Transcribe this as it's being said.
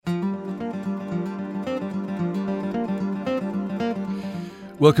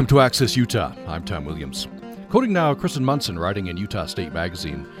Welcome to Access Utah. I'm Tom Williams. Quoting now Kristen Munson, writing in Utah State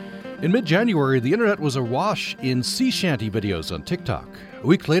Magazine. In mid-January, the internet was awash in sea shanty videos on TikTok. A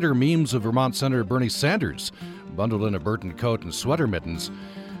week later, memes of Vermont Senator Bernie Sanders, bundled in a Burton coat and sweater mittens,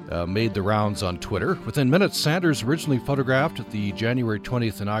 made the rounds on Twitter. Within minutes, Sanders, originally photographed at the January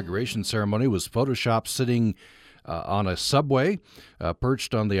 20th inauguration ceremony, was photoshopped sitting on a subway,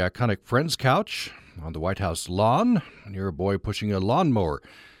 perched on the iconic Friends couch on the White House lawn, near a boy pushing a lawnmower.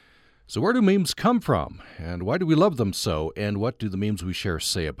 So where do memes come from, and why do we love them so, and what do the memes we share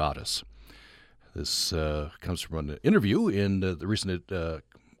say about us? This comes from an interview in the recent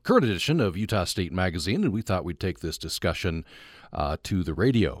current edition of Utah State Magazine, and we thought we'd take this discussion to the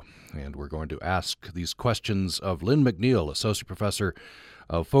radio. And we're going to ask these questions of Lynne McNeill, Associate Professor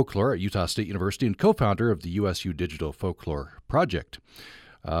of Folklore at Utah State University and co-founder of the USU Digital Folklore Project.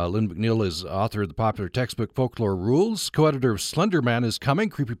 Lynne McNeill is author of the popular textbook Folklore Rules, co-editor of Slender Man is Coming,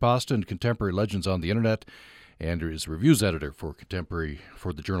 Creepypasta and Contemporary Legends on the Internet, and is reviews editor for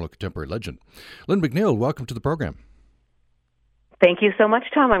the Journal of Contemporary Legend. Lynne McNeill, welcome to the program. Thank you so much,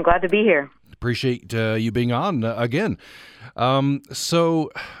 Tom. I'm glad to be here. Appreciate you being on again.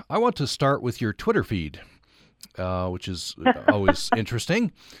 So I want to start with your Twitter feed, which is always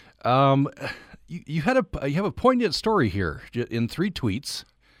interesting. You have a poignant story here in 3 tweets.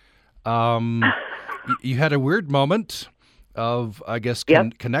 You had a weird moment of, I guess,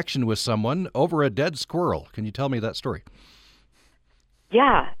 connection with someone over a dead squirrel. Can you tell me that story?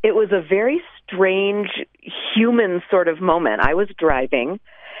 Yeah, it was a very strange human sort of moment. I was driving,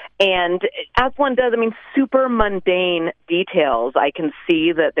 and as one does, super mundane details. I can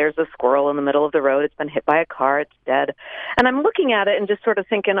see that there's a squirrel in the middle of the road. It's been hit by a car. It's dead. And I'm looking at it and just sort of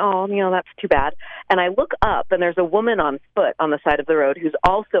thinking, that's too bad. And I look up, and there's a woman on foot on the side of the road who's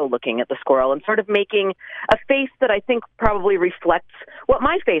also looking at the squirrel and sort of making a face that I think probably reflects what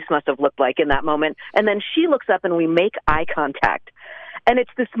my face must have looked like in that moment. And then she looks up, and we make eye contact. And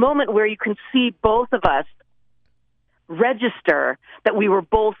it's this moment where you can see both of us register that we were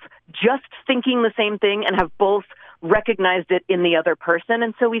both just thinking the same thing and have both recognized it in the other person.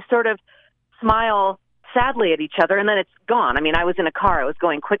 And so we sort of smile sadly at each other, and then it's gone. I was in a car. I was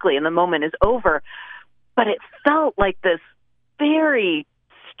going quickly, and the moment is over. But it felt like this very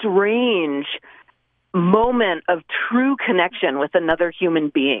strange moment of true connection with another human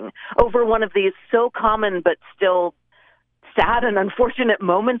being over one of these so common but still sad and unfortunate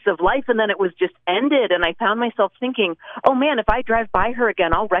moments of life, and then it was just ended, and I found myself thinking, oh man, if I drive by her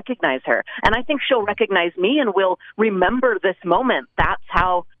again, I'll recognize her, and I think she'll recognize me and will remember this moment. That's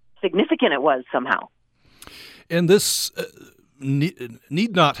how significant it was somehow. And this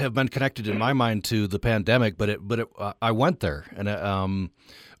need not have been connected in my mind to the pandemic, but I went there, and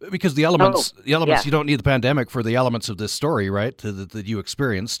because the elements you don't need the pandemic for the elements of this story, right, that you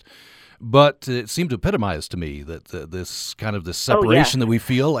experienced. But it seemed to epitomize to me that this kind of this separation that we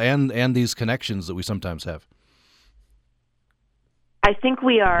feel and these connections that we sometimes have. I think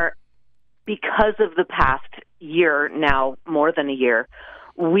we are, because of the past year now, more than a year,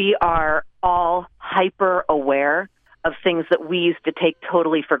 we are all hyper aware of things that we used to take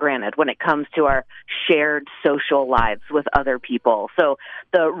totally for granted when it comes to our shared social lives with other people. So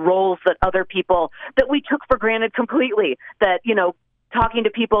the roles that we took for granted completely, that, talking to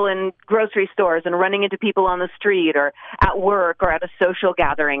people in grocery stores and running into people on the street or at work or at a social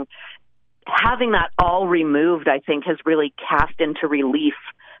gathering, having that all removed, I think, has really cast into relief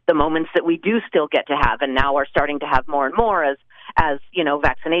the moments that we do still get to have, and now are starting to have more and more as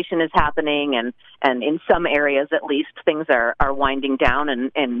vaccination is happening, and in some areas at least things are winding down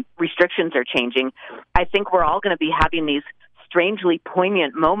and restrictions are changing. I think we're all going to be having these strangely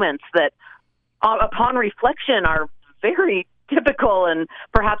poignant moments that, upon reflection, are very typical and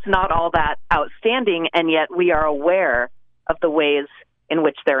perhaps not all that outstanding, and yet we are aware of the ways in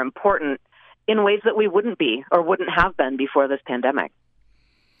which they're important in ways that we wouldn't be or wouldn't have been before this pandemic.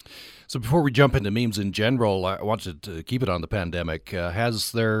 So before we jump into memes in general, I wanted to keep it on the pandemic. You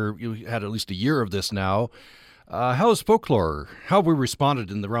had at least a year of this now. How is folklore? How have we responded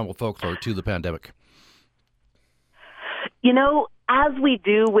in the realm of folklore to the pandemic? As we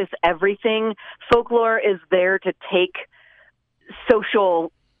do with everything, folklore is there to take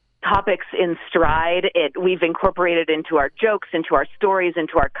social topics in stride. We've incorporated into our jokes, into our stories,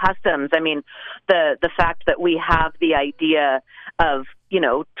 into our customs. The fact that we have the idea of,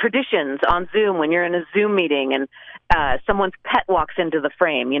 traditions on Zoom when you're in a Zoom meeting and someone's pet walks into the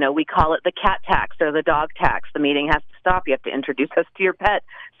frame. We call it the cat tax or the dog tax. The meeting has to stop. You have to introduce us to your pet,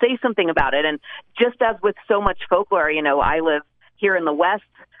 say something about it. And just as with so much folklore, I live here in the West.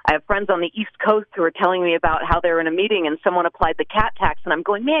 I have friends on the East Coast who are telling me about how they were in a meeting and someone applied the cat tax, and I'm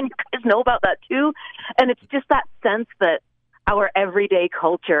going, man, you guys know about that too? And it's just that sense that our everyday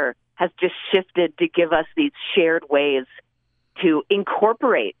culture has just shifted to give us these shared ways to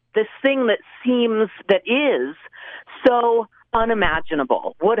incorporate this thing that is so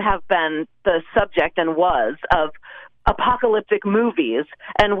unimaginable, would have been the subject and was of apocalyptic movies,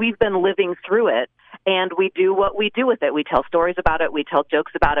 and we've been living through it, and we do what we do with it. We tell stories about it, we tell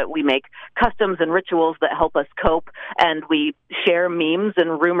jokes about it, we make customs and rituals that help us cope, and we share memes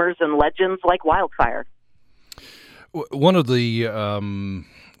and rumors and legends like wildfire. One of the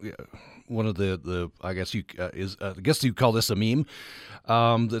I guess you call this a meme.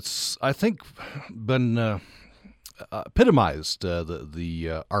 That's, I think, been epitomized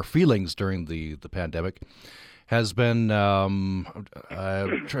our feelings during the pandemic has been. I'm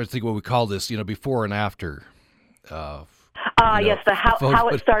trying to think what we call this. Before and after. Yes, the how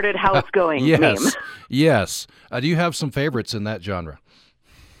it started, how it's going. Yes, meme. Yes. Do you have some favorites in that genre?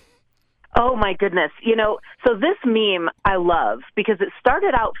 Oh, my goodness. So this meme I love because it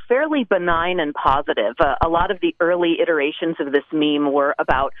started out fairly benign and positive. A lot of the early iterations of this meme were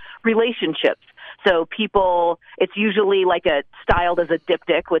about relationships. So it's usually like styled as a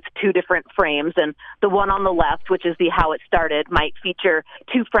diptych with two different frames. And the one on the left, which is the how it started, might feature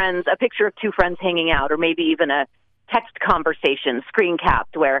a picture of two friends hanging out, or maybe even a text conversation screen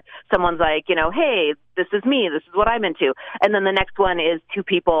capped where someone's like, hey, this is me, this is what I'm into. And then the next one is two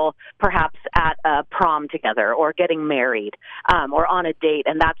people perhaps at a prom together or getting married or on a date.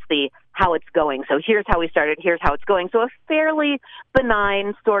 And that's the how it's going. So here's how we started, here's how it's going. So a fairly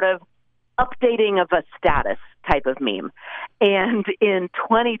benign sort of updating of a status type of meme. And in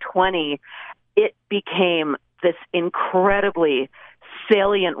 2020, it became this incredibly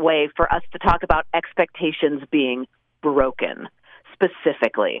salient way for us to talk about expectations being broken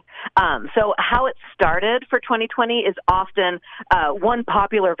specifically. So how it started for 2020 is often one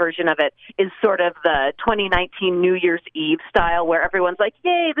popular version of it is sort of the 2019 New Year's Eve style where everyone's like,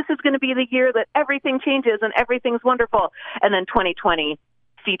 yay, this is going to be the year that everything changes and everything's wonderful. And then 2020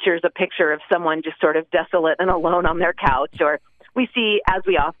 features a picture of someone just sort of desolate and alone on their couch. Or we see, as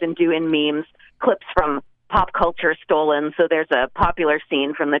we often do in memes, clips from pop culture stolen. So there's a popular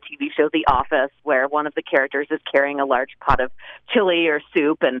scene from the TV show The Office where one of the characters is carrying a large pot of chili or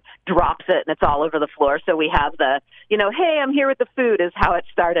soup and drops it, and it's all over the floor. So we have hey, I'm here with the food is how it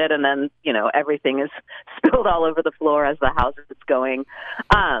started, and then, everything is spilled all over the floor as the house is going.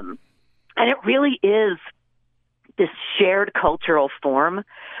 And it really is this shared cultural form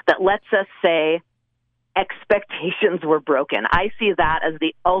that lets us say, expectations were broken. I see that as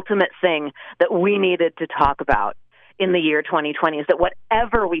the ultimate thing that we needed to talk about in the year 2020 is that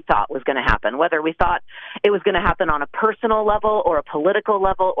whatever we thought was going to happen, whether we thought it was going to happen on a personal level or a political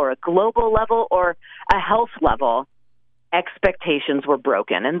level or a global level or a health level, expectations were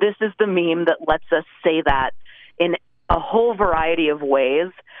broken. And this is the meme that lets us say that in a whole variety of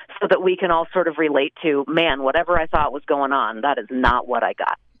ways so that we can all sort of relate to, man, whatever I thought was going on, that is not what I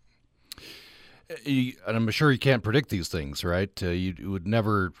got. And I'm sure you can't predict these things, right? You would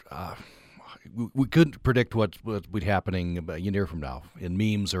never. We couldn't predict what would be happening a year from now in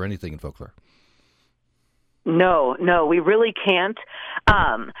memes or anything in folklore. No, we really can't.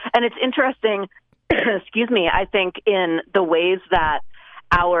 And it's interesting. Excuse me. I think in the ways that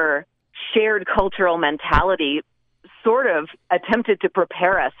our shared cultural mentality sort of attempted to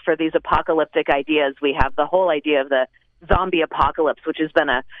prepare us for these apocalyptic ideas. We have the whole idea of the zombie apocalypse, which has been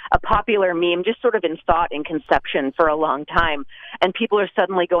a popular meme just sort of in thought and conception for a long time. And people are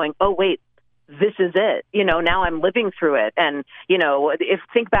suddenly going, oh, wait, this is it. Now I'm living through it. And,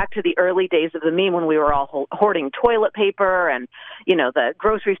 think back to the early days of the meme when we were all hoarding toilet paper and, the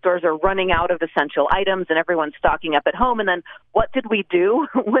grocery stores are running out of essential items and everyone's stocking up at home. And then what did we do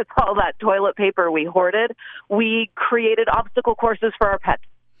with all that toilet paper we hoarded? We created obstacle courses for our pets.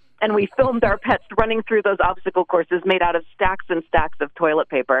 And we filmed our pets running through those obstacle courses made out of stacks and stacks of toilet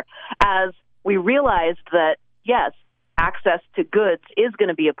paper as we realized that, yes, access to goods is going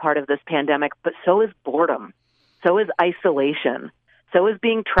to be a part of this pandemic, but so is boredom. So is isolation. So is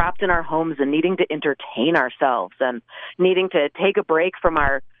being trapped in our homes and needing to entertain ourselves and needing to take a break from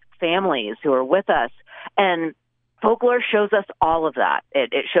our families who are with us. And folklore shows us all of that.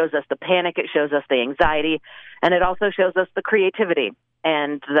 It shows us the panic, it shows us the anxiety, and it also shows us the creativity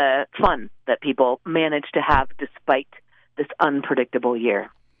and the fun that people manage to have despite this unpredictable year.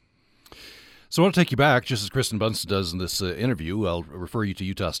 So I want to take you back, just as Kristen Bunsen does in this interview. I'll refer you to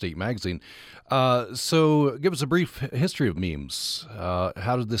Utah State Magazine. So give us a brief history of memes.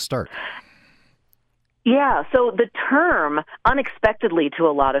 How did this start? Yeah, so the term, unexpectedly to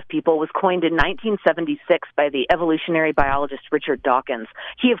a lot of people, was coined in 1976 by the evolutionary biologist Richard Dawkins.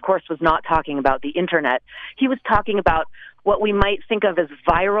 He, of course, was not talking about the internet. He was talking about what we might think of as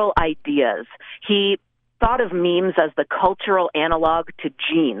viral ideas. He thought of memes as the cultural analog to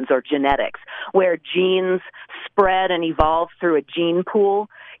genes or genetics, where genes spread and evolve through a gene pool.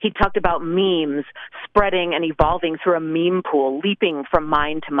 He talked about memes spreading and evolving through a meme pool, leaping from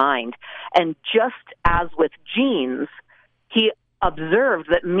mind to mind. And just as with genes, he observed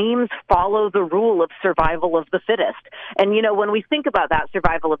that memes follow the rule of survival of the fittest. And, when we think about that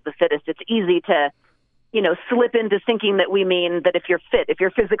survival of the fittest, it's easy to slip into thinking that we mean that if you're fit, if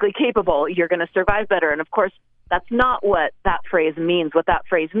you're physically capable, you're going to survive better. And of course, that's not what that phrase means. What that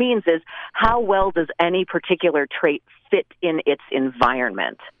phrase means is how well does any particular trait fit in its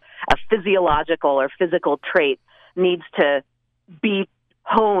environment? A physiological or physical trait needs to be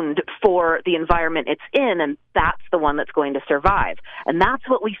honed for the environment it's in, and that's the one that's going to survive. And that's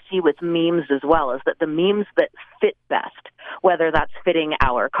what we see with memes as well, is that the memes that fit best, whether that's fitting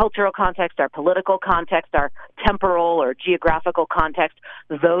our cultural context, our political context, our temporal or geographical context,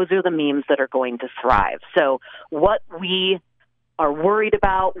 those are the memes that are going to thrive. So what we are worried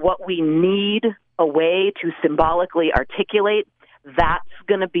about, what we need a way to symbolically articulate, that's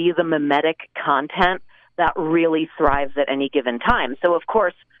going to be the mimetic content that really thrives at any given time. So, of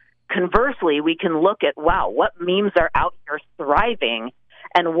course, conversely, we can look at, wow, what memes are out here thriving,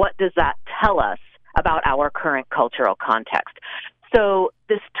 and what does that tell us about our current cultural context? So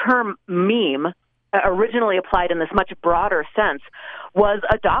this term meme, originally applied in this much broader sense, was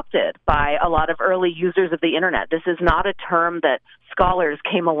adopted by a lot of early users of the internet. This is not a term that scholars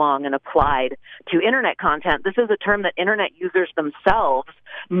came along and applied to internet content. This is a term that internet users themselves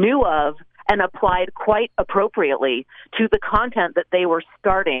knew of and applied quite appropriately to the content that they were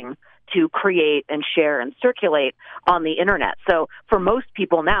starting to create and share and circulate on the internet. So for most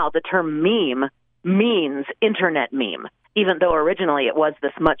people now, the term meme means internet meme, even though originally it was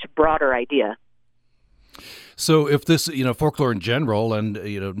this much broader idea. So if this, folklore in general and,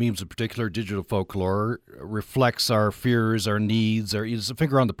 memes in particular, digital folklore, reflects our fears, our needs, it's a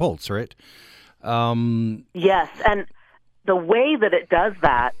finger on the pulse, right? Yes, and the way that it does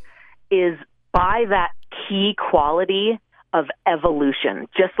that is by that key quality of evolution.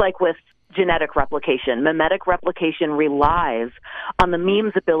 Just like with genetic replication, mimetic replication relies on the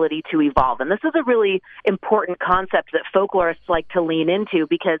meme's ability to evolve. And this is a really important concept that folklorists like to lean into,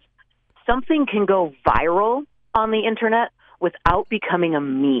 because something can go viral on the internet without becoming a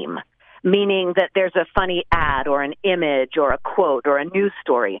meme, meaning that there's a funny ad or an image or a quote or a news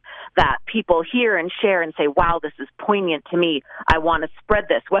story that people hear and share and say, wow, this is poignant to me. I want to spread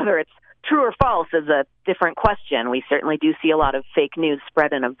this. Whether it's true or false is a different question. We certainly do see a lot of fake news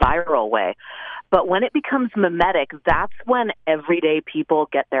spread in a viral way. But when it becomes mimetic, that's when everyday people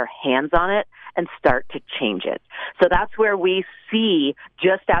get their hands on it and start to change it. So that's where we see,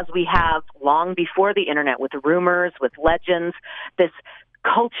 just as we have long before the internet with rumors, with legends, this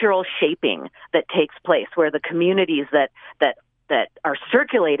cultural shaping that takes place, where the communities that are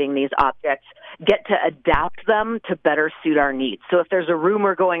circulating these objects get to adapt them to better suit our needs. So if there's a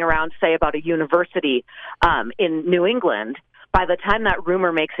rumor going around, say, about a university in New England, by the time that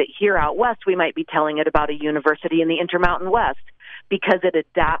rumor makes it here out west, we might be telling it about a university in the Intermountain West, because it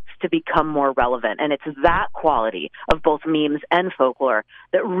adapts to become more relevant. And it's that quality of both memes and folklore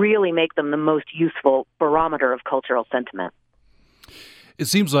that really make them the most useful barometer of cultural sentiment. It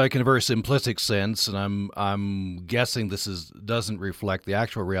seems like, in a very simplistic sense, and I'm guessing this doesn't reflect the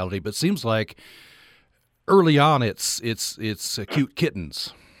actual reality, but it seems like early on it's cute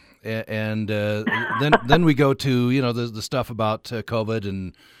kittens, and then we go to the stuff about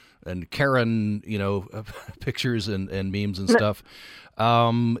COVID and Karen pictures and memes and stuff.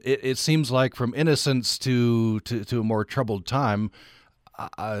 It seems like from innocence to a more troubled time.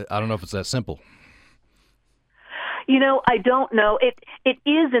 I don't know if it's that simple. I don't know. It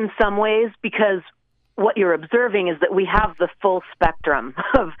is in some ways, because what you're observing is that we have the full spectrum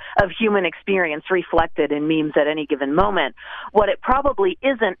of human experience reflected in memes at any given moment. What it probably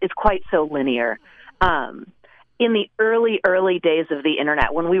isn't is quite so linear. In the early days of the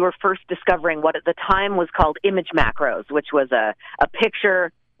internet, when we were first discovering what at the time was called image macros, which was a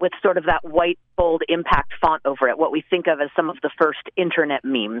picture with sort of that white, bold impact font over it, what we think of as some of the first internet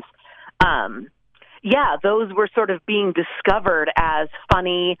memes, those were sort of being discovered as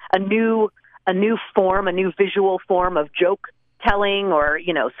funny, a new form, a new visual form of joke telling or,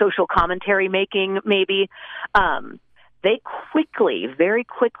 social commentary making, maybe. They very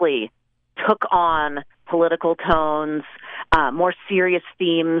quickly took on political tones, more serious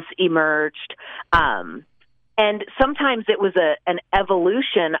themes emerged. And sometimes it was an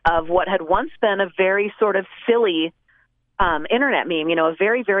evolution of what had once been a very sort of silly internet meme. A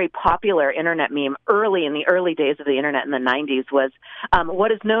very, very popular internet meme in the early days of the internet in the 90s was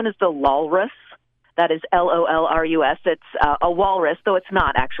what is known as the lolrus. That is LOLRUS. It's a walrus, though it's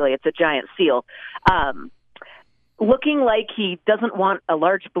not actually. It's a giant seal. Looking like he doesn't want a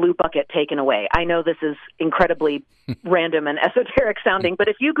large blue bucket taken away. I know this is incredibly random and esoteric sounding, but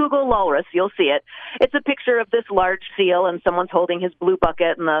if you Google walrus, you'll see it. It's a picture of this large seal, and someone's holding his blue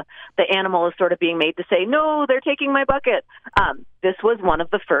bucket, and the animal is sort of being made to say, no, they're taking my bucket. This was one of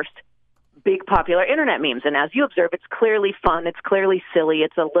the first big popular internet memes. And as you observe, it's clearly fun. It's clearly silly.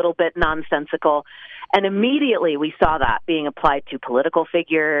 It's a little bit nonsensical. And immediately we saw that being applied to political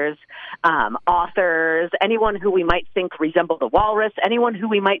figures, authors, anyone who we might think resembled a walrus, anyone who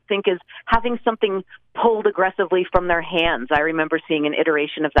we might think is having something pulled aggressively from their hands. I remember seeing an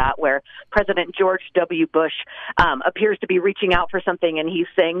iteration of that where President George W. Bush appears to be reaching out for something, and he's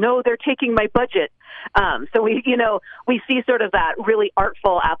saying, no, they're taking my budget. So we see sort of that really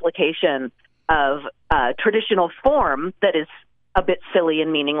artful application of traditional form that is a bit silly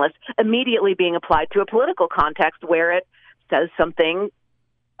and meaningless, immediately being applied to a political context where it says something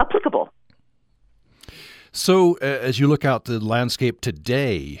applicable. So as you look out the landscape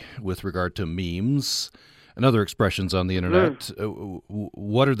today with regard to memes and other expressions on the internet,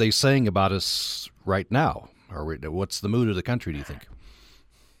 what are they saying about us right now? Or what's the mood of the country, do you think?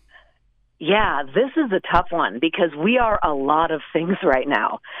 Yeah, this is a tough one because we are a lot of things right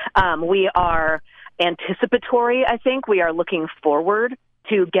now. We are anticipatory, I think. We are looking forward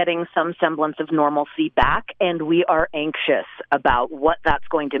to getting some semblance of normalcy back, and we are anxious about what that's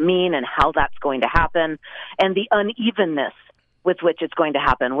going to mean and how that's going to happen and the unevenness with which it's going to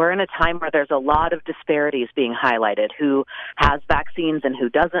happen. We're in a time where there's a lot of disparities being highlighted, who has vaccines and who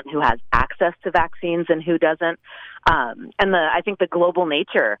doesn't, who has access to vaccines and who doesn't. I think the global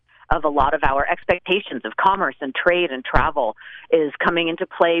nature of a lot of our expectations of commerce and trade and travel is coming into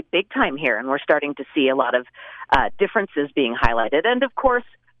play big time here, and we're starting to see a lot of differences being highlighted. And, of course,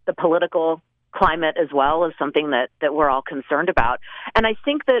 the political climate as well is something that we're all concerned about. And I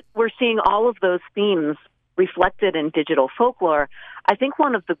think that we're seeing all of those themes reflected in digital folklore. I think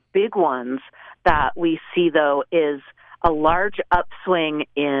one of the big ones that we see, though, is a large upswing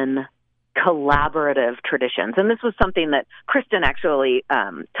in collaborative traditions. And this was something that Kristen actually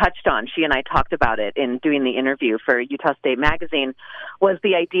touched on. She and I talked about it in doing the interview for Utah State Magazine, was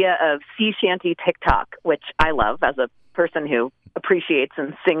the idea of sea shanty TikTok, which I love as a person who appreciates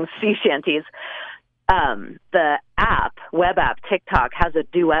and sings sea shanties. The web app TikTok has a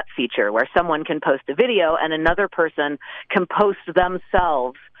duet feature where someone can post a video and another person can post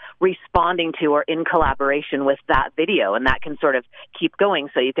themselves responding to or in collaboration with that video, and that can sort of keep going.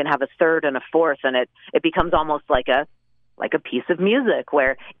 So you can have a third and a fourth, and it becomes almost like a piece of music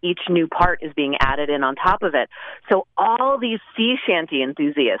where each new part is being added in on top of it. So all these sea shanty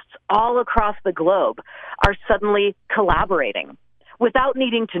enthusiasts all across the globe are suddenly collaborating without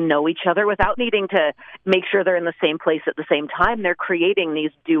needing to know each other, without needing to make sure they're in the same place at the same time. They're creating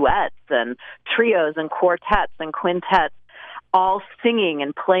these duets and trios and quartets and quintets, all singing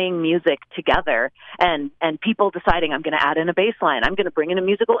and playing music together, and people deciding, I'm going to add in a bass line, I'm going to bring in a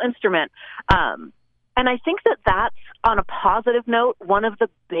musical instrument. And I think that that's, on a positive note, one of the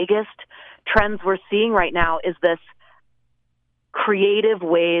biggest trends we're seeing right now is this creative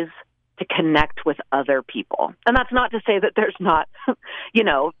ways to connect with other people. And that's not to say that there's not,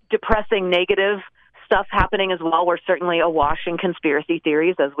 depressing, negative stuff happening as well. We're certainly awash in conspiracy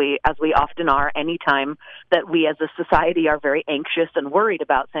theories, as we often are anytime that we as a society are very anxious and worried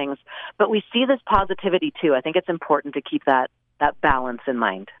about things. But we see this positivity too. I think it's important to keep that balance in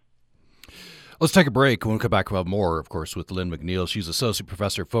mind. Let's take a break. When we come back, we'll have more, of course, with Lynne McNeill. She's Associate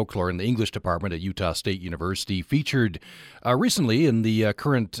Professor of Folklore in the English Department at Utah State University, featured recently in the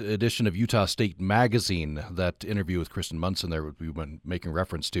current edition of Utah State Magazine, that interview with Kristen Munson there we've been making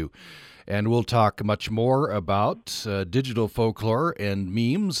reference to. And we'll talk much more about digital folklore and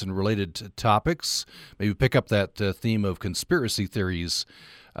memes and related topics. Maybe pick up that theme of conspiracy theories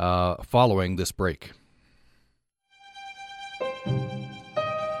following this break.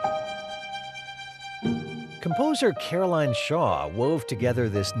 Composer Caroline Shaw wove together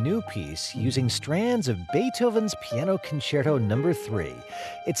this new piece using strands of Beethoven's Piano Concerto No. 3.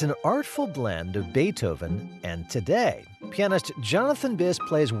 It's an artful blend of Beethoven and today. Pianist Jonathan Biss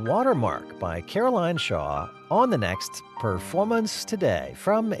plays Watermark by Caroline Shaw on the next Performance Today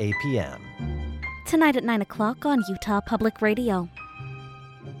from APM. Tonight at 9 o'clock on Utah Public Radio.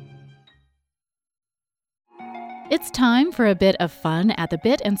 It's time for a bit of fun at the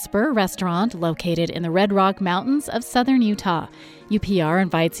Bit and Spur restaurant located in the Red Rock Mountains of southern Utah. UPR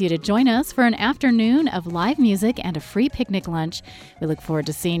invites you to join us for an afternoon of live music and a free picnic lunch. We look forward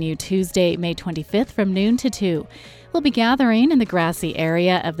to seeing you Tuesday, May 25th from noon to 2. We'll be gathering in the grassy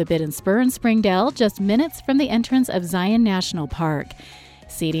area of the Bit and Spur in Springdale, just minutes from the entrance of Zion National Park.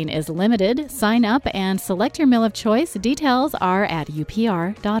 Seating is limited. Sign up and select your meal of choice. Details are at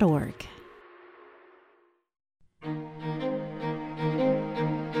upr.org.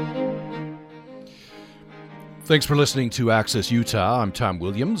 Thanks for listening to Access Utah. I'm Tom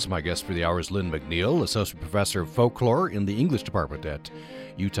Williams. My guest for the hour is Lynne McNeill, Associate Professor of Folklore in the English Department at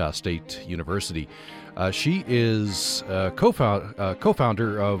Utah State University. She is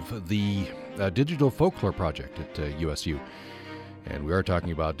co-founder of the Digital Folklore Project at USU. And we are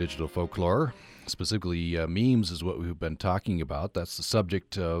talking about digital folklore. Specifically, memes is what we've been talking about. That's the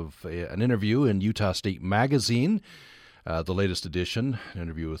subject of an interview in Utah State Magazine, the latest edition, an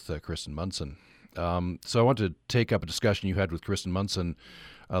interview with Kristen Munson. So I want to take up a discussion you had with Kristen Munson,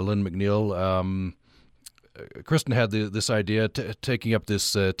 Lynne McNeill. Kristen had this idea, taking up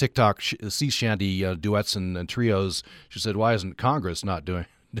this TikTok sea shanty duets and trios. She said, why isn't Congress not doing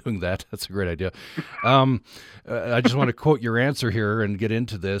that? That's a great idea. I just want to quote your answer here and get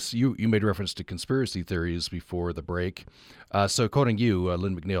into this. You made reference to conspiracy theories before the break. So quoting you,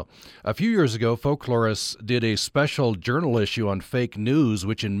 Lynne McNeill, a few years ago, folklorists did a special journal issue on fake news,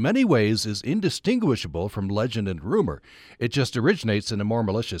 which in many ways is indistinguishable from legend and rumor. It just originates in a more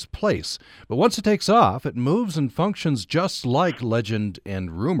malicious place. But once it takes off, it moves and functions just like legend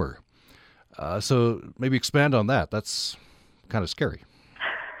and rumor. So maybe expand on that. That's kind of scary.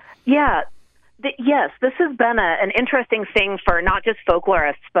 Yeah. Yes, this has been an interesting thing for not just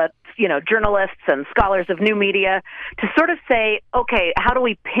folklorists, but, journalists and scholars of new media to sort of say, okay, how do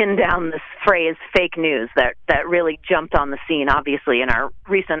we pin down this phrase fake news that really jumped on the scene, obviously, in our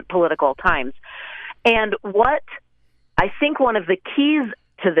recent political times? And what I think one of the keys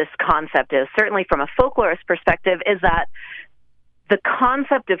to this concept is, certainly from a folklorist perspective, is that the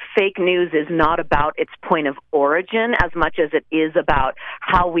concept of fake news is not about its point of origin as much as it is about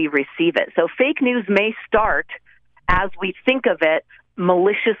how we receive it. So fake news may start, as we think of it,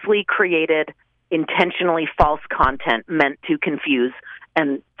 maliciously created, intentionally false content meant to confuse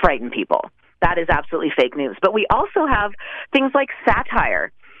and frighten people. That is absolutely fake news. But we also have things like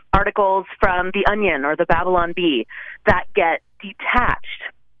satire, articles from The Onion or the Babylon Bee that get detached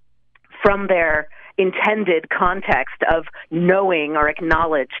from their intended context of knowing or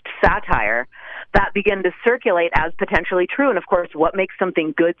acknowledged satire that begin to circulate as potentially true. And of course, what makes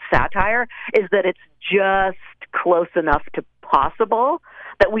something good satire is that it's just close enough to possible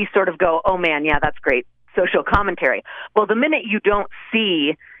that we sort of go, oh man, yeah, that's great social commentary. Well, the minute you don't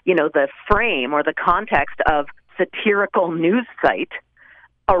see, the frame or the context of satirical news site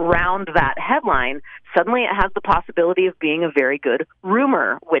around that headline, suddenly it has the possibility of being a very good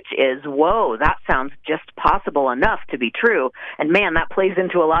rumor, which is, whoa, that sounds just possible enough to be true. And man, that plays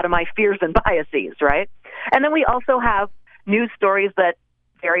into a lot of my fears and biases, right? And then we also have news stories that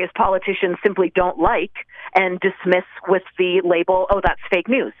various politicians simply don't like and dismiss with the label, oh, that's fake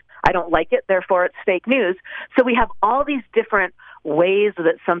news. I don't like it, therefore it's fake news. So we have all these different ways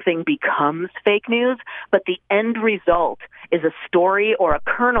that something becomes fake news, but the end result is a story or a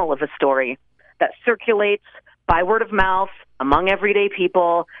kernel of a story that circulates by word of mouth among everyday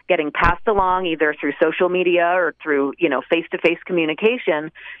people, getting passed along either through social media or through, face-to-face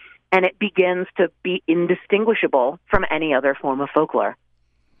communication, and it begins to be indistinguishable from any other form of folklore.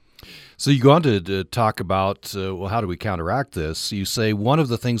 So you go on to talk about, how do we counteract this? You say one of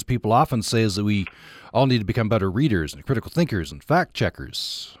the things people often say is that we all need to become better readers and critical thinkers and fact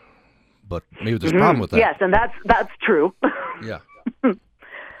checkers. But maybe there's a problem with that. Yes, and that's true. Yeah.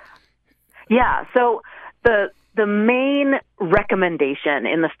 Yeah, so the main recommendation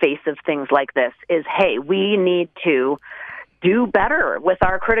in the face of things like this is, hey, we need to do better with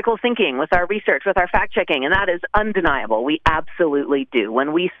our critical thinking, with our research, with our fact-checking, and that is undeniable. We absolutely do.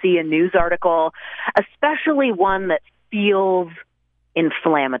 When we see a news article, especially one that feels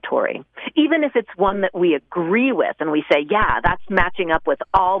inflammatory, even if it's one that we agree with and we say, yeah, that's matching up with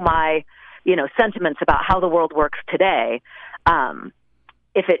all my, sentiments about how the world works today,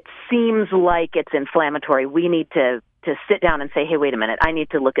 if it seems like it's inflammatory, we need to sit down and say, hey, wait a minute, I need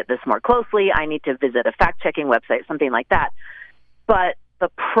to look at this more closely. I need to visit a fact-checking website, something like that. But the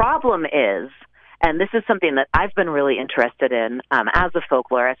problem is, and this is something that I've been really interested in as a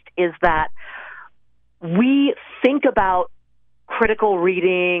folklorist, is that we think about critical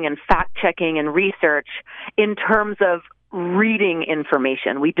reading and fact-checking and research in terms of reading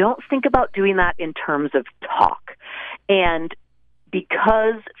information. We don't think about doing that in terms of talk. And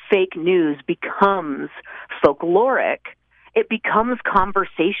because fake news becomes folkloric, it becomes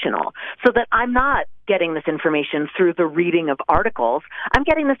conversational, so that I'm not getting this information through the reading of articles. I'm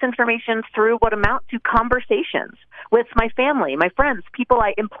getting this information through what amount to conversations with my family, my friends, people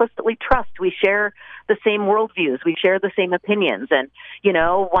I implicitly trust. We share the same worldviews. We share the same opinions. And,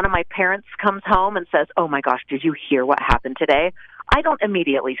 one of my parents comes home and says, "Oh my gosh, did you hear what happened today?" I don't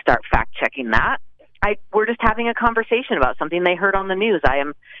immediately start fact-checking that. We're just having a conversation about something they heard on the news. I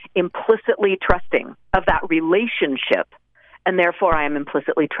am implicitly trusting of that relationship, and therefore I am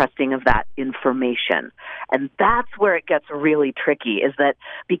implicitly trusting of that information. And that's where it gets really tricky, is that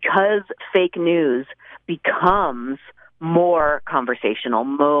because fake news becomes more conversational,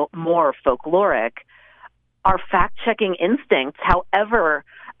 more folkloric, our fact-checking instincts, however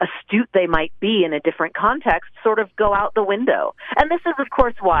astute they might be in a different context, sort of go out the window. And this is, of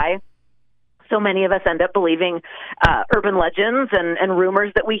course, why so many of us end up believing urban legends and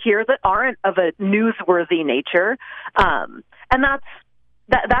rumors that we hear that aren't of a newsworthy nature. And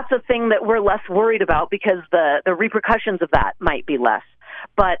that's a thing that we're less worried about, because the repercussions of that might be less.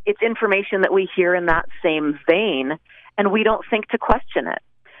 But it's information that we hear in that same vein, and we don't think to question it.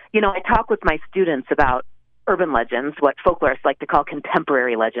 I talk with my students about urban legends, what folklorists like to call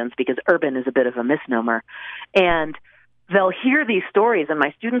contemporary legends, because urban is a bit of a misnomer. And they'll hear these stories, and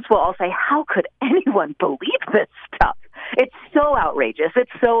my students will all say, "How could anyone believe this stuff? It's so outrageous.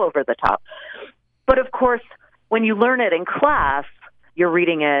 It's so over the top." But of course, when you learn it in class, you're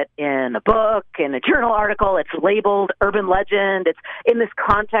reading it in a book, in a journal article, it's labeled urban legend. It's in this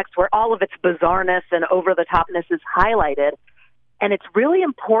context where all of its bizarreness and over-the-topness is highlighted. And it's really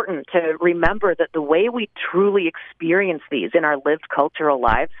important to remember that the way we truly experience these in our lived cultural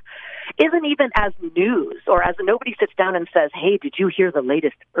lives isn't even as news, or as nobody sits down and says, "Hey, did you hear the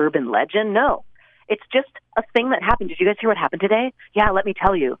latest urban legend?" No, it's just a thing that happened. "Did you guys hear what happened today?" "Yeah, let me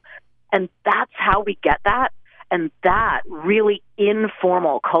tell you." And that's how we get that. And that really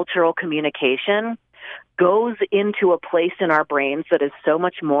informal cultural communication goes into a place in our brains that is so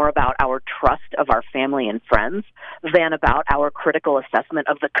much more about our trust of our family and friends than about our critical assessment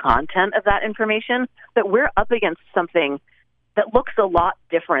of the content of that information, that we're up against something that looks a lot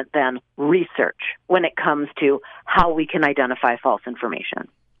different than research when it comes to how we can identify false information.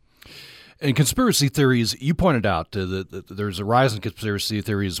 In conspiracy theories, you pointed out that there's a rise in conspiracy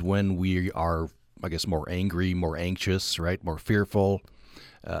theories when we are, I guess, more angry, more anxious, right, more fearful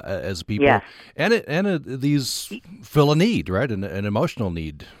as people. Yes. And these fill a need, right, an emotional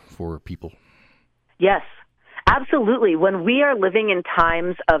need for people. Yes, absolutely. When we are living in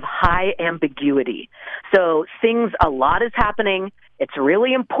times of high ambiguity, so a lot is happening, it's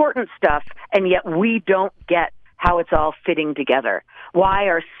really important stuff, and yet we don't get how it's all fitting together. Why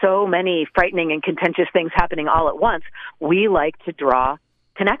are so many frightening and contentious things happening all at once? We like to draw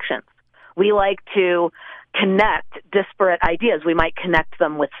connections. We like to connect disparate ideas. We might connect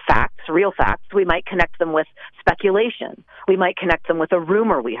them with facts, real facts. We might connect them with speculation. We might connect them with a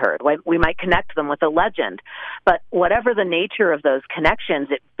rumor we heard. We might connect them with a legend. But whatever the nature of those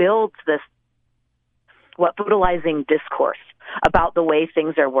connections, it builds this totalizing discourse about the way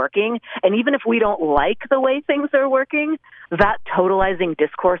things are working. And even if we don't like the way things are working, that totalizing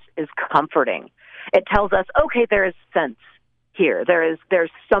discourse is comforting. It tells us, okay, there is sense here. There's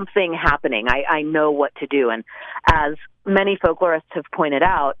something happening. I know what to do. And as many folklorists have pointed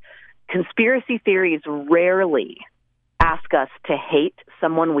out, conspiracy theories rarely ask us to hate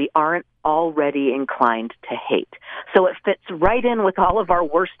someone we aren't already inclined to hate. So it fits right in with all of our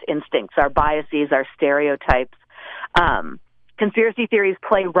worst instincts, our biases, our stereotypes. Conspiracy theories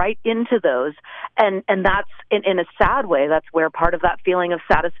play right into those, and that's, in a sad way, that's where part of that feeling of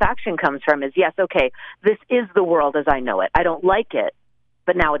satisfaction comes from, is, yes, okay, this is the world as I know it. I don't like it,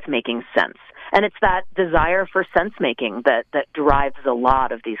 but now it's making sense. And it's that desire for sense-making that drives a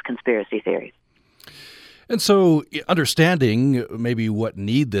lot of these conspiracy theories. And so understanding maybe what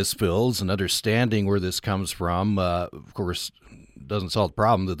need this fills and understanding where this comes from, of course, doesn't solve the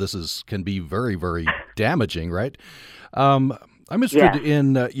problem that can be very, very damaging, right? I'm interested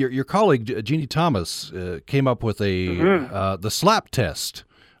in your colleague, Jeannie Thomas, came up with the SLAP test,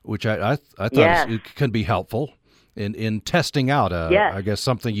 which I thought it can be helpful in testing out, I guess,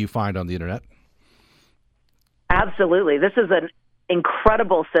 something you find on the internet. Absolutely. This is an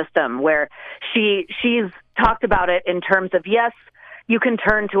incredible system where she's talked about it in terms of, yes, you can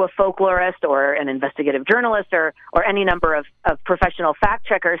turn to a folklorist or an investigative journalist or any number of professional fact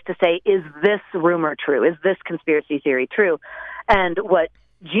checkers to say, is this rumor true? Is this conspiracy theory true? And what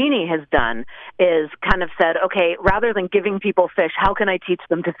Jeannie has done is kind of said, okay, rather than giving people fish, how can I teach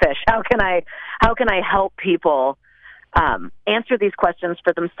them to fish? How can I help people answer these questions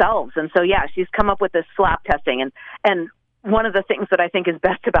for themselves. And so, yeah, she's come up with this slap testing. And one of the things that I think is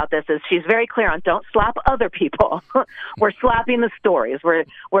best about this is she's very clear on don't slap other people. We're slapping the stories. We're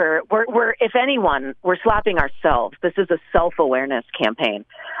if anyone, we're slapping ourselves. This is a self-awareness campaign.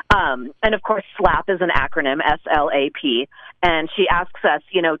 And of course, SLAP is an acronym, SLAP. And she asks us,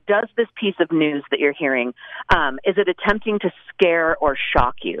 does this piece of news that you're hearing, is it attempting to scare or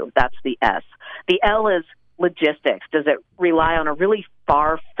shock you? That's the S. The L is logistics. Does it rely on a really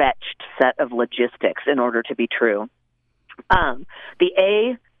far-fetched set of logistics in order to be true? The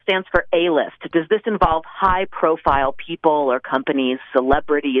A stands for A-list. Does this involve high-profile people or companies,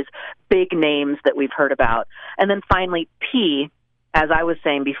 celebrities, big names that we've heard about? And then finally, P, as I was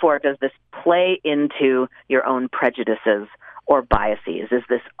saying before, does this play into your own prejudices or biases? Is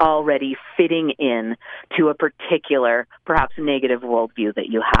this already fitting in to a particular, perhaps negative worldview that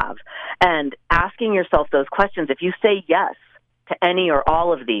you have? And asking yourself those questions, if you say yes to any or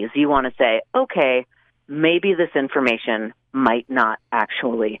all of these, you want to say, okay, maybe this information might not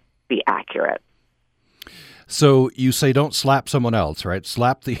actually be accurate. So you say don't slap someone else, right?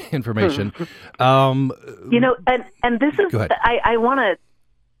 Slap the information. And this is, I want to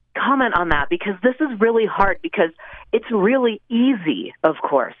comment on that because this is really hard because it's really easy, of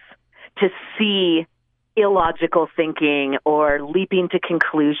course, to see illogical thinking or leaping to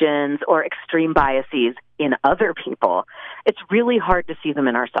conclusions or extreme biases in other people. It's really hard to see them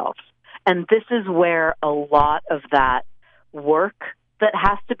in ourselves. And this is where a lot of that work that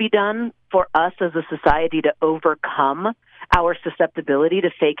has to be done for us as a society to overcome our susceptibility to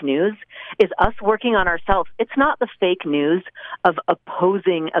fake news is us working on ourselves. It's not the fake news of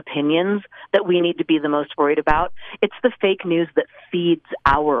opposing opinions that we need to be the most worried about. It's the fake news that feeds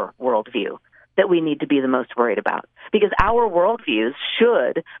our worldview that we need to be the most worried about. Because our worldviews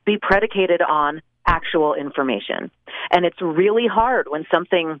should be predicated on actual information. And it's really hard when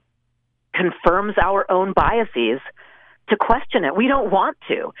something confirms our own biases to question it. We don't want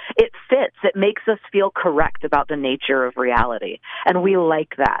to. It fits. It makes us feel correct about the nature of reality. And we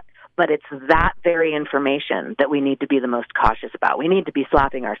like that. But it's that very information that we need to be the most cautious about. We need to be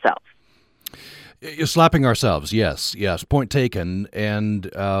slapping ourselves. You're slapping ourselves, yes. Point taken. And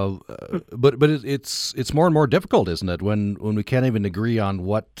but it's more and more difficult, isn't it, when we can't even agree on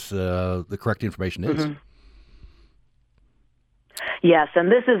what the correct information is. Mm-hmm. Yes,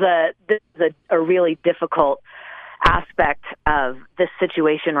 and this is a really difficult aspect of this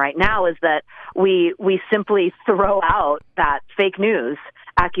situation right now is that we simply throw out that fake news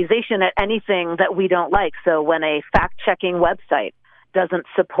accusation at anything that we don't like. So when a fact-checking website doesn't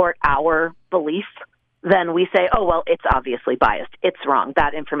support our belief, then we say, oh, well, it's obviously biased. It's wrong.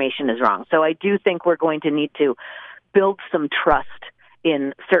 That information is wrong. So I do think we're going to need to build some trust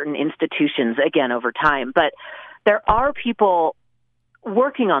in certain institutions, again, over time. But there are people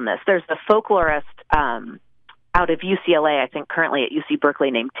working on this. There's a folklorist out of UCLA, I think currently at UC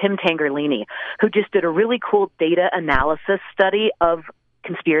Berkeley, named Tim Tangerlini, who just did a really cool data analysis study of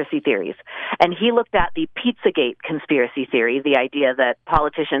conspiracy theories. And he looked at the Pizzagate conspiracy theory, the idea that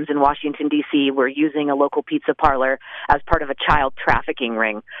politicians in Washington, D.C. were using a local pizza parlor as part of a child trafficking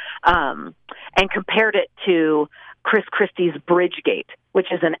ring, and compared it to Chris Christie's Bridgegate, which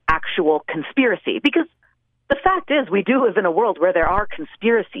is an actual conspiracy. Because the fact is, we do live in a world where there are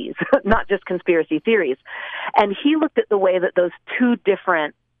conspiracies, not just conspiracy theories. And he looked at the way that those two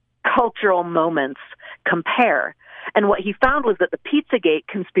different cultural moments compare. And what he found was that the Pizzagate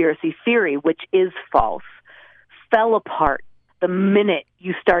conspiracy theory, which is false, fell apart the minute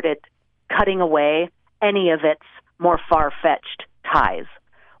you started cutting away any of its more far-fetched ties.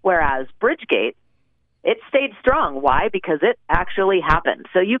 Whereas Bridgegate, it stayed strong. Why? Because it actually happened.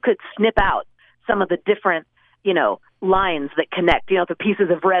 So you could snip out some of the different lines that connect, the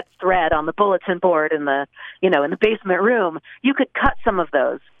pieces of red thread on the bulletin board in the basement room. You could cut some of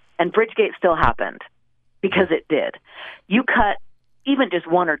those, and Bridgegate still happened because it did. You cut even just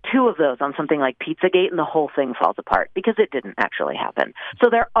one or two of those on something like Pizzagate, and the whole thing falls apart because it didn't actually happen. So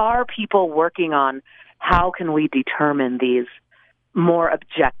there are people working on how can we determine these more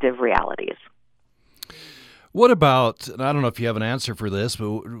objective realities. What about, and I don't know if you have an answer for this, but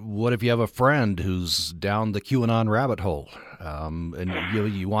what if you have a friend who's down the QAnon rabbit hole, and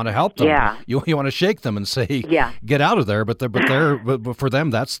you want to help them? Yeah. You want to shake them and say, yeah, get out of there, but for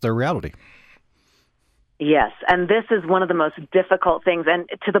them, that's their reality. Yes, and this is one of the most difficult things, and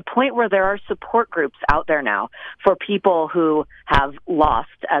to the point where there are support groups out there now for people who have lost,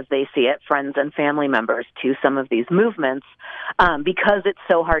 as they see it, friends and family members to some of these movements, because it's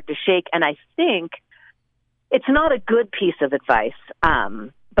so hard to shake. And I think it's not a good piece of advice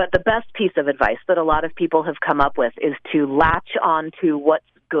But the best piece of advice that a lot of people have come up with is to latch on to what's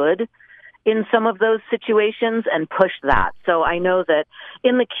good in some of those situations and push that. So I know that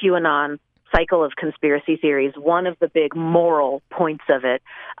in the QAnon cycle of conspiracy theories, one of the big moral points of it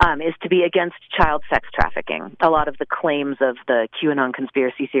is to be against child sex trafficking. A lot of the claims of the QAnon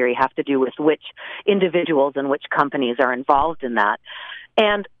conspiracy theory have to do with which individuals and which companies are involved in that.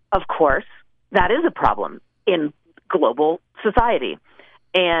 And, of course, that is a problem in global society.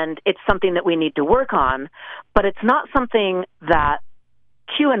 And it's something that we need to work on, but it's not something that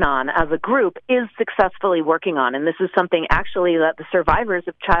QAnon as a group is successfully working on. And this is something actually that the survivors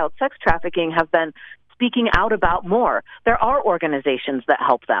of child sex trafficking have been speaking out about more. There are organizations that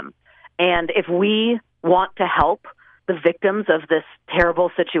help them. And if we want to help the victims of this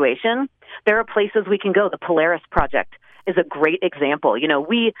terrible situation, there are places we can go. The Polaris Project is a great example. You know,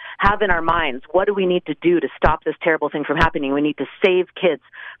 we have in our minds, what do we need to do to stop this terrible thing from happening? We need to save kids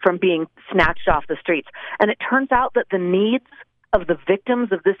from being snatched off the streets. And it turns out that the needs of the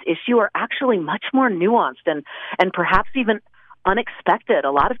victims of this issue are actually much more nuanced and perhaps even unexpected.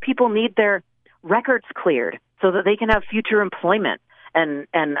 A lot of people need their records cleared so that they can have future employment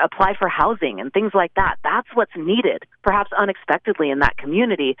and apply for housing and things like that. That's what's needed, perhaps unexpectedly in that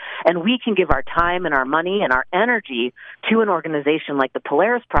community. And we can give our time and our money and our energy to an organization like the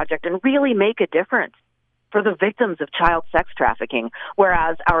Polaris Project and really make a difference for the victims of child sex trafficking,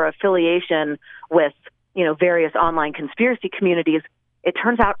 whereas our affiliation with various online conspiracy communities, it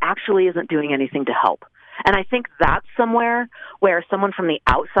turns out actually isn't doing anything to help. And I think that's somewhere where someone from the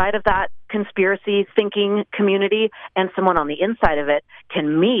outside of that conspiracy thinking community and someone on the inside of it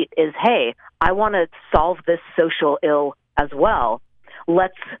can meet is, hey, I want to solve this social ill as well.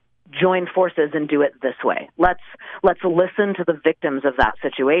 Let's join forces and do it this way. Let's listen to the victims of that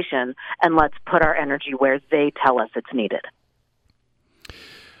situation, and let's put our energy where they tell us it's needed.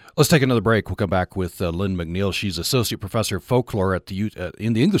 Let's take another break. We'll come back with Lynne McNeill. She's Associate Professor of Folklore at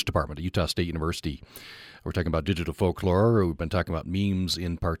in the English Department at Utah State University. We're talking about digital folklore. We've been talking about memes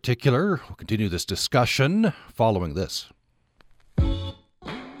in particular. We'll continue this discussion following this.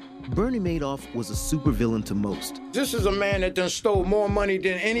 Bernie Madoff was a supervillain to most. This is a man that done stole more money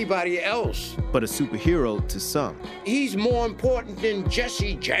than anybody else. But a superhero to some. He's more important than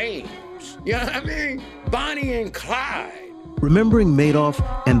Jesse James. You know what I mean? Bonnie and Clyde. Remembering Madoff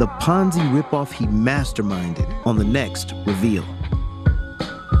and the Ponzi ripoff he masterminded on the next Reveal.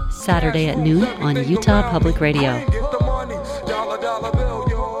 Saturday at noon on Utah Public Radio.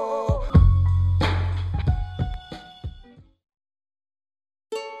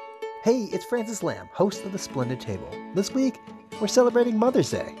 Hey, it's Francis Lamb, host of The Splendid Table. This week, we're celebrating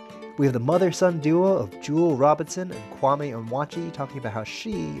Mother's Day. We have the mother-son duo of Jewel Robinson and Kwame Onwachi talking about how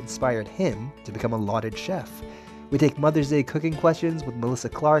she inspired him to become a lauded chef. We take Mother's Day cooking questions with Melissa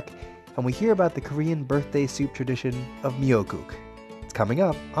Clark, and we hear about the Korean birthday soup tradition of Myeokguk. It's coming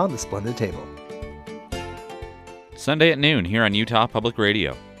up on The Splendid Table. Sunday at noon here on Utah Public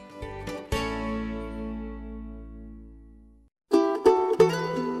Radio.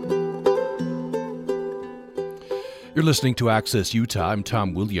 You're listening to Access Utah. I'm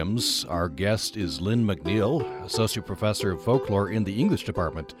Tom Williams. Our guest is Lynne McNeill, Associate Professor of Folklore in the English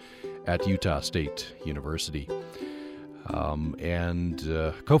Department at Utah State University, and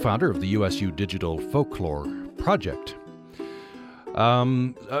co-founder of the USU Digital Folklore Project.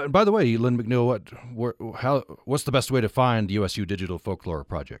 By the way, Lynne McNeill, what's the best way to find USU Digital Folklore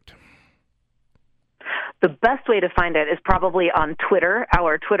Project? The best way to find it is probably on Twitter.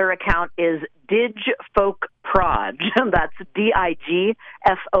 Our Twitter account is DigFolkProj. That's DigFolkProj.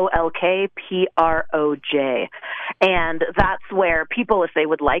 And that's where people, if they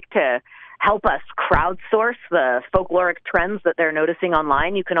would like to help us crowdsource the folkloric trends that they're noticing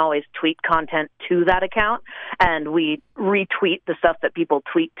online, you can always tweet content to that account, and we retweet the stuff that people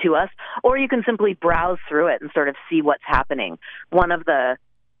tweet to us. Or you can simply browse through it and sort of see what's happening. One of the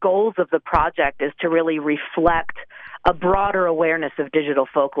goals of the project is to really reflect a broader awareness of digital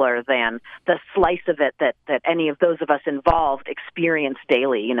folklore than the slice of it that any of those of us involved experience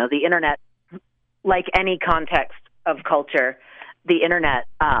daily. You know, the internet, like any context of culture, the internet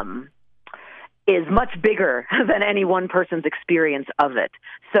is much bigger than any one person's experience of it.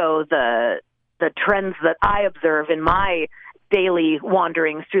 So the trends that I observe in my daily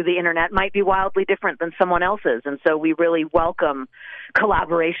wanderings through the internet might be wildly different than someone else's. And so we really welcome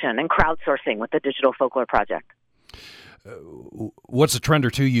collaboration and crowdsourcing with the Digital Folklore Project. What's a trend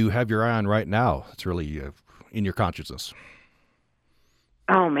or two you have your eye on right now? It's really in your consciousness.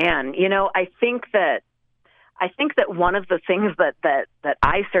 Oh man, I think that one of the things that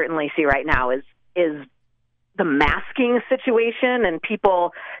I certainly see right now is the masking situation and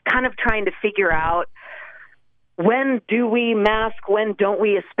people kind of trying to figure out, when do we mask, when don't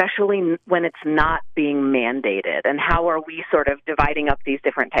we, especially when it's not being mandated? And how are we sort of dividing up these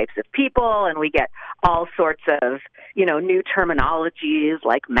different types of people? And we get all sorts of, new terminologies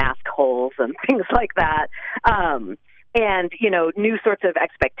like mask holes and things like that. And, new sorts of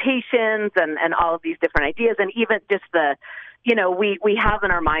expectations and all of these different ideas. And even just we have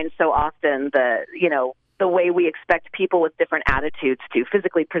in our minds so often the way we expect people with different attitudes to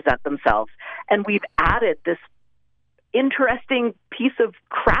physically present themselves. And we've added this interesting piece of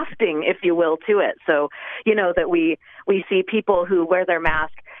crafting, if you will, to it. So, that we see people who wear their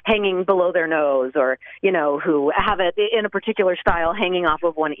mask hanging below their nose, or, who have it in a particular style hanging off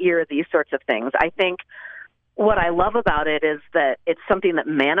of one ear, these sorts of things. I think what I love about it is that it's something that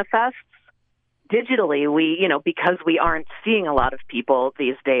manifests digitally. Because we aren't seeing a lot of people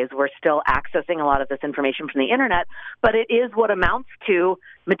these days, we're still accessing a lot of this information from the internet, but it is what amounts to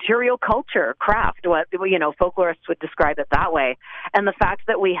material culture, craft, what, folklorists would describe it that way. And the fact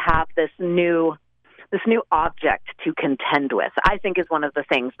that we have this new object to contend with, I think, is one of the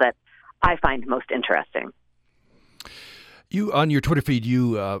things that I find most interesting. You, on your Twitter feed,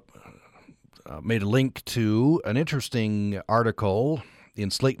 you made a link to an interesting article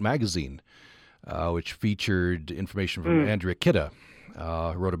in Slate magazine, which featured information from Andrea Kidda,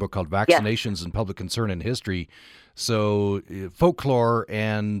 who wrote a book called Vaccinations and Public Concern in History. So, folklore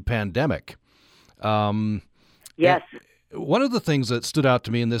and pandemic. Yes. One of the things that stood out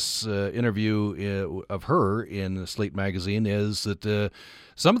to me in this interview of her in Slate magazine is that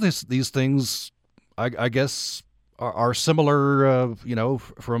some of these things, I guess, are similar,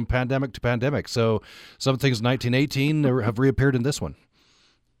 from pandemic to pandemic. So some things in 1918 have reappeared in this one.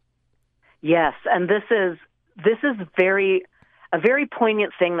 Yes, and this is a very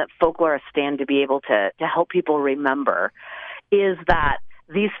poignant thing that folklorists stand to be able to help people remember, is that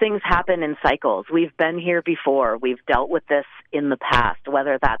these things happen in cycles. We've been here before. We've dealt with this in the past,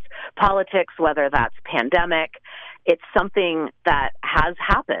 whether that's politics, whether that's pandemic. It's something that has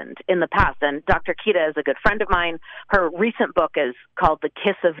happened in the past. And Dr. Kidda is a good friend of mine. Her recent book is called The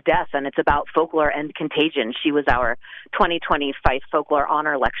Kiss of Death, and it's about folklore and contagion. She was our 2020 Fife Folklore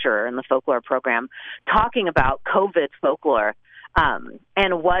Honor Lecturer in the folklore program, talking about COVID folklore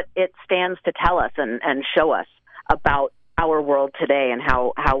and what it stands to tell us and show us about our world today, and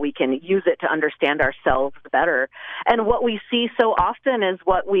how we can use it to understand ourselves better. And what we see so often is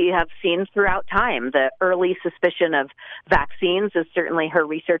what we have seen throughout time. The early suspicion of vaccines is certainly her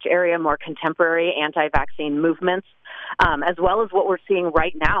research area, more contemporary anti-vaccine movements, as well as what we're seeing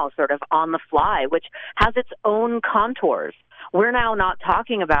right now, sort of on the fly, which has its own contours. We're now not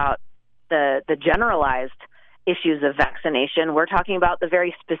talking about the generalized issues of vaccination. We're talking about the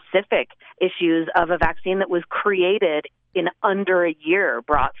very specific issues of a vaccine that was created in under a year,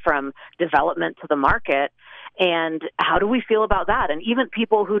 brought from development to the market. And how do we feel about that? And even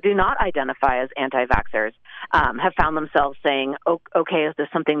people who do not identify as anti-vaxxers have found themselves saying, okay, is this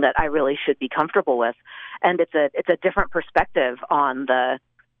something that I really should be comfortable with? And it's a different perspective on the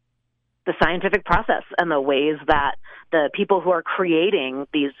scientific process and the ways that the people who are creating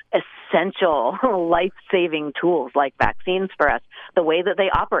these essential life-saving tools like vaccines for us, the way that they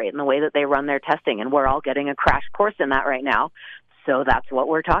operate and the way that they run their testing. And we're all getting a crash course in that right now. So that's what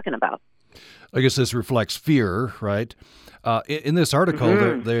we're talking about. I guess this reflects fear, right? In this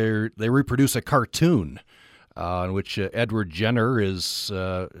article, they reproduce a cartoon in which Edward Jenner is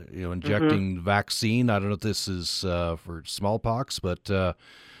injecting vaccine. I don't know if this is for smallpox, but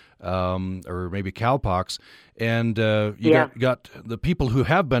or maybe cowpox, and you got the people who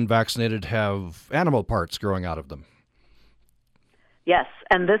have been vaccinated have animal parts growing out of them. Yes,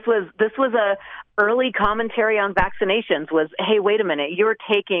 and this was a early commentary on vaccinations. Was, hey, wait a minute, you're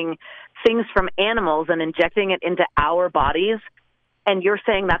taking things from animals and injecting it into our bodies, and you're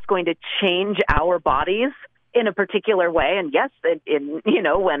saying that's going to change our bodies in a particular way. And yes,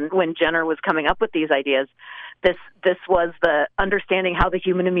 when Jenner was coming up with these ideas, this was the understanding how the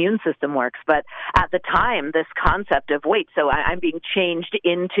human immune system works. But at the time, this concept of, wait, so I'm being changed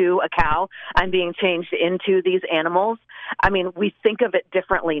into a cow, I'm being changed into these animals. I mean, we think of it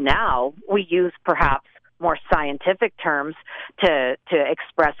differently now. We use perhaps more scientific terms to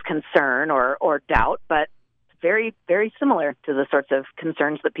express concern or doubt, but very, very similar to the sorts of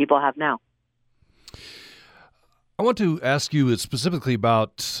concerns that people have now. I want to ask you specifically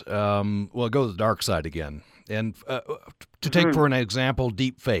about, go to the dark side again. And to take, for an example,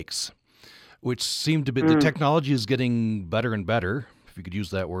 deep fakes, which seem to be, the technology is getting better and better. if you could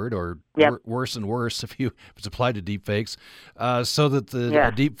use that word, or Yep. worse and worse if it's applied to deepfakes, so that the Yeah.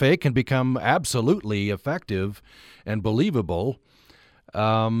 deepfake can become absolutely effective and believable.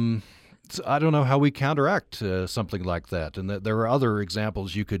 So I don't know how we counteract something like that, and there are other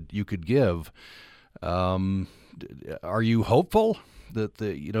examples you could give. Are you hopeful that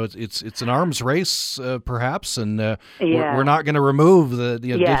it's an arms race, perhaps, and we're not going to remove the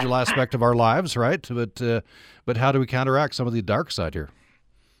digital aspect of our lives, right? But how do we counteract some of the dark side here?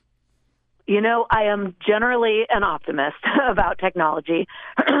 I am generally an optimist about technology.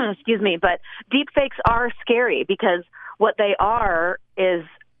 Excuse me, but deepfakes are scary because what they are is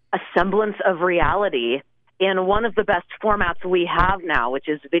a semblance of reality in one of the best formats we have now, which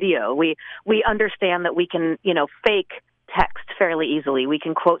is video. We understand that we can, fake text fairly easily. We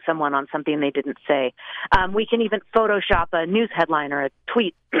can quote someone on something they didn't say. We can even Photoshop a news headline or a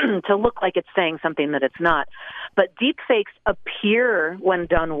tweet to look like it's saying something that it's not. But deepfakes appear, when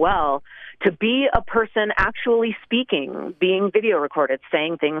done well, to be a person actually speaking, being video recorded,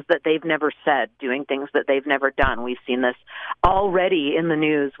 saying things that they've never said, doing things that they've never done. We've seen this already in the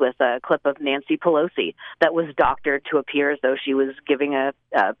news with a clip of Nancy Pelosi that was doctored to appear as though she was giving a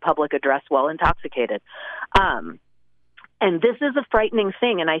public address while intoxicated. And this is a frightening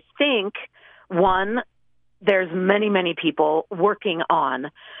thing. And I think, one, there's many, many people working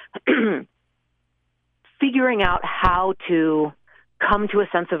on figuring out how to come to a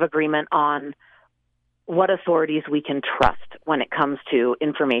sense of agreement on what authorities we can trust when it comes to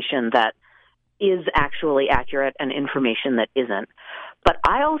information that is actually accurate and information that isn't. But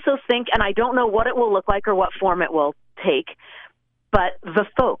I also think, and I don't know what it will look like or what form it will take, but the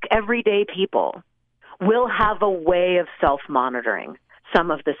folk, everyday people, will have a way of self-monitoring some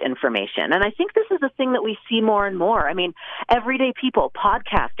of this information. And I think this is a thing that we see more and more. I mean, everyday people,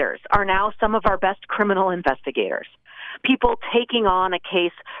 podcasters, are now some of our best criminal investigators. People taking on a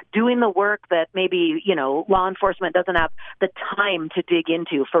case, doing the work that maybe, law enforcement doesn't have the time to dig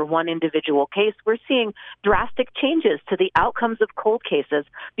into for one individual case. We're seeing drastic changes to the outcomes of cold cases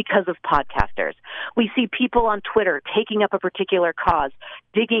because of podcasters. We see people on Twitter taking up a particular cause,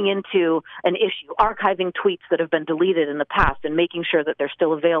 digging into an issue, archiving tweets that have been deleted in the past and making sure that they're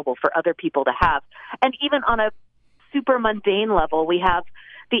still available for other people to have. And even on a super mundane level, we have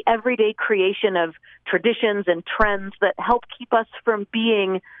the everyday creation of traditions and trends that help keep us from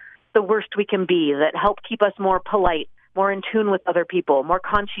being the worst we can be, that help keep us more polite, more in tune with other people, more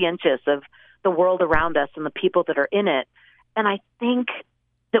conscientious of the world around us and the people that are in it. And I think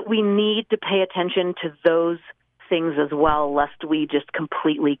that we need to pay attention to those things as well, lest we just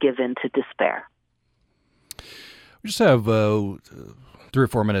completely give in to despair. We just have 3 or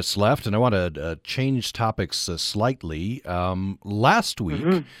 4 minutes left, and I want to change topics slightly. Last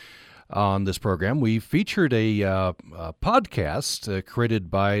week on this program, we featured a podcast created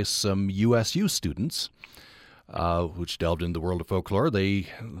by some USU students, which delved into the world of folklore.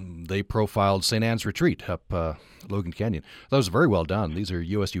 They profiled St. Anne's Retreat up Logan Canyon. That was very well done. These are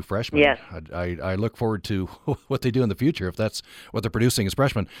USU freshmen. Yes. I look forward to what they do in the future, if that's what they're producing as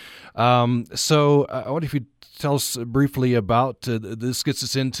freshmen. So I wonder if you'd tell us briefly about this. Gets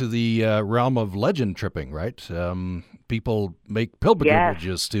us into the realm of legend tripping, right? People make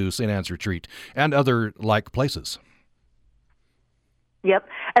pilgrimages to St. Anne's Retreat and other like places. Yep.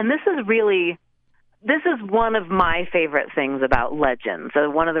 And this is one of my favorite things about legends.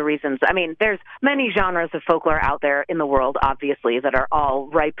 One of the reasons, there's many genres of folklore out there in the world, obviously, that are all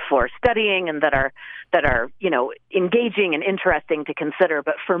ripe for studying and that are engaging and interesting to consider.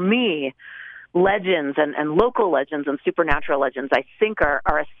 But for me, legends and local legends and supernatural legends, I think are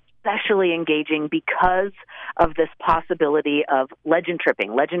especially engaging because of this possibility of legend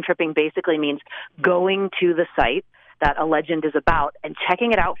tripping. Legend tripping basically means going to the site that a legend is about and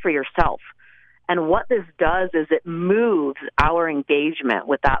checking it out for yourself. And what this does is it moves our engagement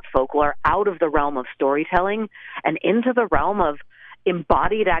with that folklore out of the realm of storytelling and into the realm of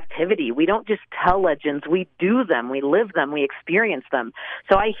embodied activity. We don't just tell legends, we do them, we live them, we experience them.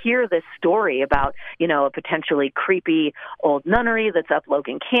 So I hear this story about, a potentially creepy old nunnery that's up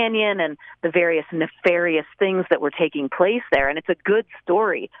Logan Canyon and the various nefarious things that were taking place there. And it's a good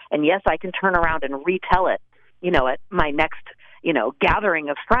story. And yes, I can turn around and retell it, at my next, gathering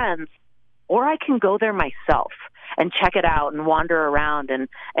of friends. Or I can go there myself and check it out and wander around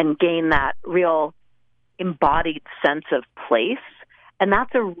and gain that real embodied sense of place. And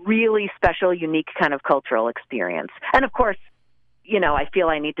that's a really special, unique kind of cultural experience. And of course, I feel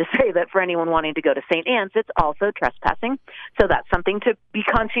I need to say that for anyone wanting to go to St. Anne's, it's also trespassing. So that's something to be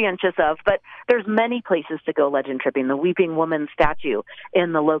conscientious of. But there's many places to go legend tripping. The Weeping Woman statue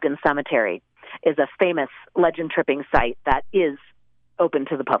in the Logan Cemetery is a famous legend tripping site that is open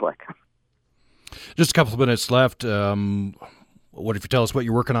to the public. Just a couple of minutes left. What if you tell us what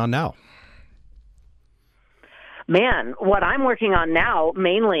you're working on now? Man, what I'm working on now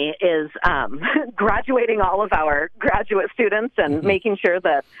mainly is graduating all of our graduate students and making sure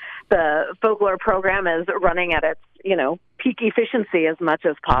that the folklore program is running at its, peak efficiency as much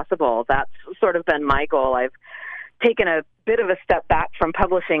as possible. That's sort of been my goal. I've taken a bit of a step back from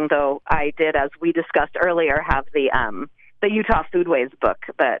publishing, though I did, as we discussed earlier, have the Utah Foodways book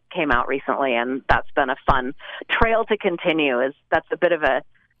that came out recently, and that's been a fun trail to continue. That's a bit of a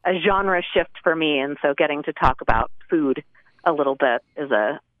genre shift for me, and so getting to talk about food a little bit is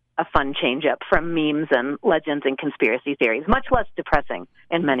a fun change-up from memes and legends and conspiracy theories. Much less depressing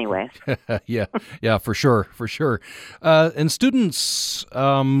in many ways. Yeah, for sure. And students,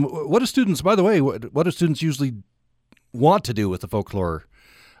 what do students usually want to do with the folklore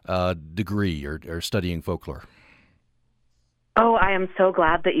degree or studying folklore? Oh, I am so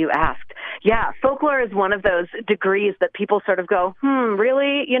glad that you asked. Yeah, folklore is one of those degrees that people sort of go,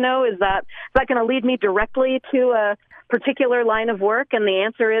 really? Is that going to lead me directly to a particular line of work? And the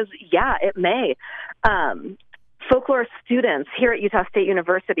answer is, yeah, it may. Folklore students here at Utah State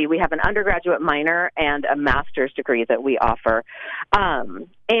University, we have an undergraduate minor and a master's degree that we offer.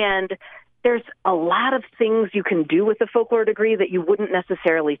 And there's a lot of things you can do with a folklore degree that you wouldn't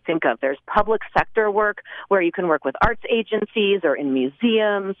necessarily think of. There's public sector work where you can work with arts agencies or in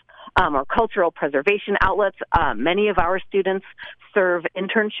museums or cultural preservation outlets. Many of our students serve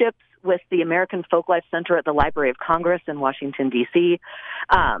internships with the American Folklife Center at the Library of Congress in Washington, D.C.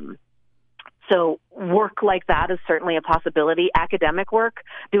 So work like that is certainly a possibility. Academic work,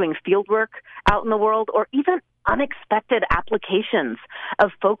 doing field work out in the world, or even unexpected applications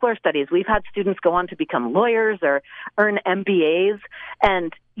of folklore studies. We've had students go on to become lawyers or earn MBAs,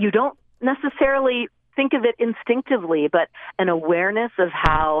 and you don't necessarily think of it instinctively, but an awareness of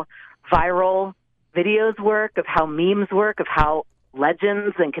how viral videos work, of how memes work, of how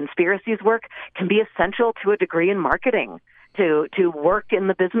legends and conspiracies work can be essential to a degree in marketing, to work in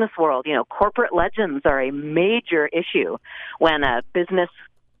the business world. Corporate legends are a major issue when a business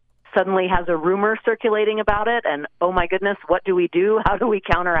suddenly has a rumor circulating about it, and oh my goodness, what do we do? How do we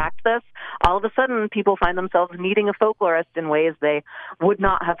counteract this? All of a sudden, people find themselves needing a folklorist in ways they would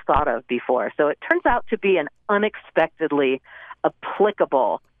not have thought of before. So it turns out to be an unexpectedly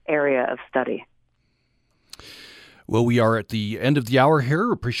applicable area of study. Well, we are at the end of the hour here.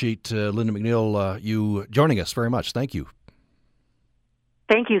 Appreciate Lynne McNeill, you joining us very much. Thank you.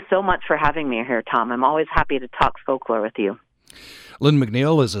 Thank you so much for having me here, Tom. I'm always happy to talk folklore with you. Lynne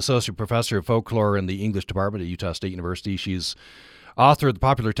McNeill is Associate Professor of Folklore in the English Department at Utah State University. She's author of the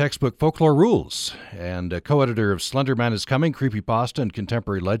popular textbook Folklore Rules and co-editor of Slender Man is Coming, Creepypasta and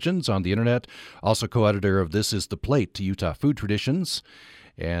Contemporary Legends on the Internet. Also co-editor of This is the Plate to Utah Food Traditions.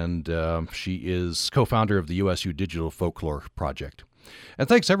 And she is co-founder of the USU Digital Folklore Project. And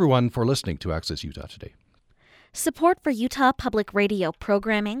thanks, everyone, for listening to Access Utah today. Support for Utah Public Radio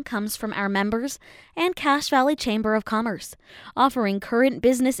programming comes from our members and Cache Valley Chamber of Commerce, offering current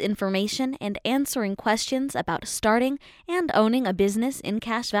business information and answering questions about starting and owning a business in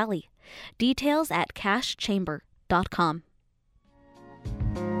Cache Valley. Details at cachechamber.com.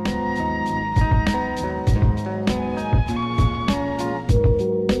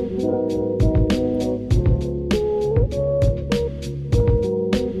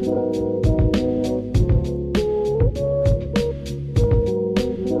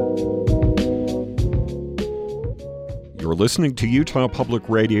 You're listening to Utah Public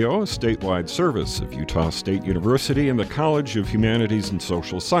Radio, a statewide service of Utah State University and the College of Humanities and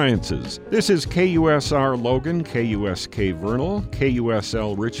Social Sciences. This is KUSR Logan, KUSK Vernal,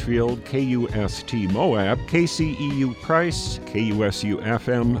 KUSL Richfield, KUST Moab, KCEU Price, KUSU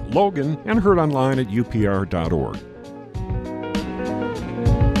FM Logan, and heard online at upr.org.